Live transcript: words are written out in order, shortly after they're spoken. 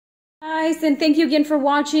Guys, and thank you again for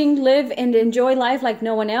watching. Live and enjoy life like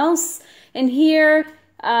no one else. And here,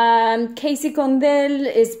 Casey Condel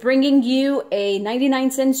is bringing you a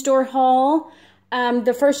 99-cent store haul.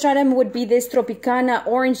 The first item would be this Tropicana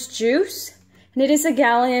orange juice, and it is a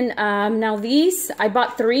gallon. Now these, I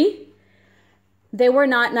bought 3. They were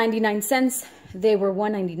not 99 cents. They were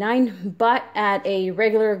 $1.99, but at a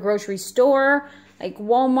regular grocery store like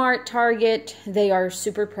Walmart, Target, they are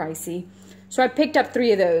super pricey. So I picked up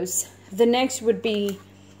 3 of those. The next would be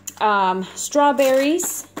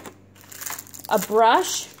strawberries, a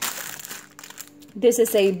brush. This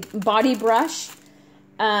is a body brush.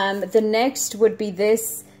 The next would be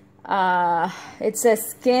this. It says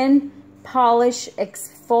skin polish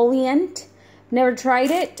exfoliant. Never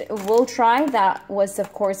tried it. We'll try. That was,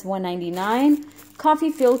 of course, $1.99.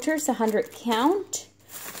 Coffee filters, 100 count.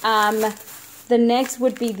 The next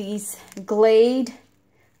would be these Glade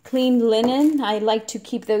clean linen. I like to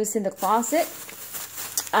keep those in the closet.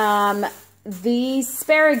 These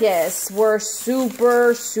asparagus were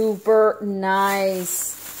super nice.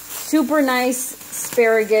 Super nice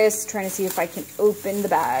asparagus. Trying to see if I can open the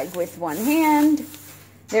bag with one hand.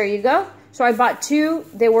 There you go. So I bought 2.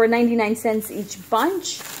 They were 99 cents each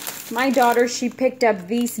bunch. My daughter, she picked up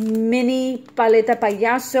these mini paleta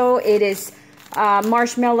payaso. It is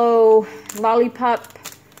marshmallow lollipop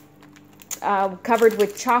covered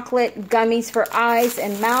with chocolate, gummies for eyes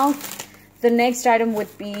and mouth. The next item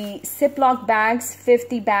would be Ziploc bags,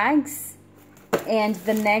 50 bags. And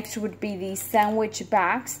the next would be these sandwich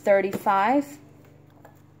bags, 35.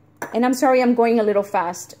 And I'm sorry I'm going a little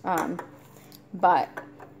fast, but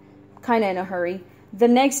kind of in a hurry. The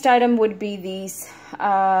next item would be these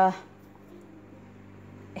hairspray.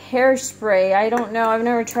 I don't know. I've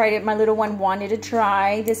never tried it. My little one wanted to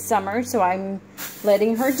try this summer, so I'm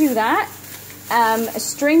letting her do that.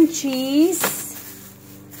 String cheese.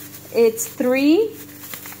 It's 3,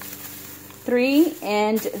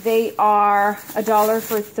 and they are $1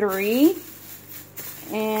 for 3.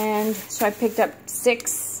 And so I picked up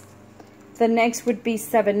 6. The next would be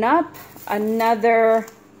 7-Up, another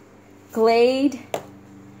Glade,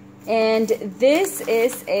 and this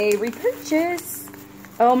is a repurchase.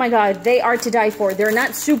 Oh my God, they are to die for. They're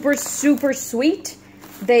not super sweet.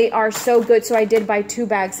 They are so good, so I did buy 2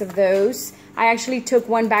 bags of those. I actually took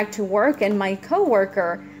 1 bag to work, and my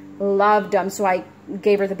coworker loved them, so I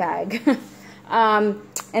gave her the bag.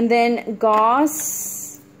 And then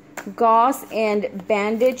gauze and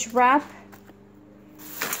bandage wrap.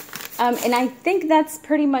 And I think that's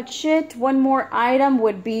pretty much it. One more item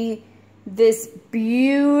would be this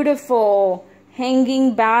beautiful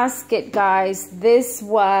hanging basket, guys. This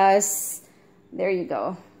was, there you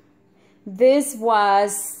go. This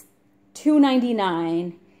was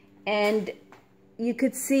 $2.99, and you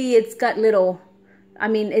could see it's got little,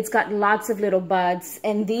 it's got lots of little buds.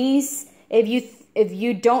 And these, if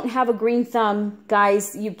you don't have a green thumb,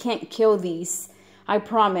 guys, you can't kill these. I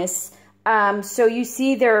promise. So you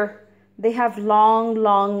see they have long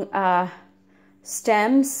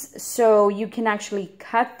stems, so you can actually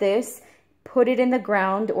cut this, put it in the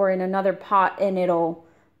ground or in another pot, and it'll,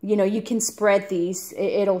 you can spread these.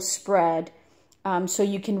 It'll spread, so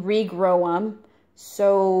you can regrow them.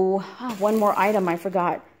 So one more item I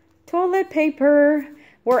forgot. Toilet paper.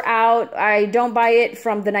 We're out. I don't buy it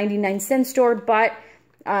from the 99-cent store, but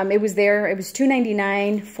it was there. It was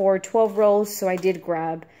 $2.99 for 12 rolls, so I did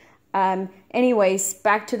grab. Anyways,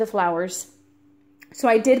 back to the flowers. So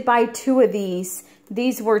I did buy 2 of these.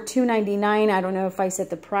 These were $2.99. I don't know if I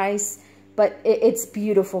said the price, but it's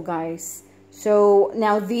beautiful, guys. So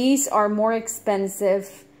now these are more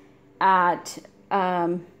expensive at,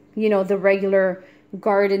 the regular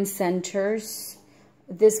garden centers.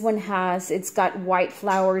 This one it's got white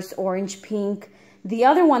flowers, orange, pink. The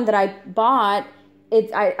other one that I bought,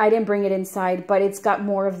 I didn't bring it inside, but it's got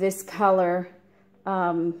more of this color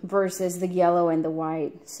versus the yellow and the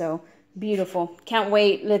white. So beautiful. Can't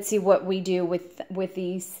wait. Let's see what we do with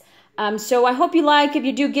these. So I hope you like. If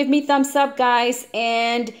you do, give me thumbs up, guys,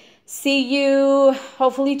 and see you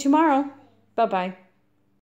hopefully tomorrow. Bye-bye.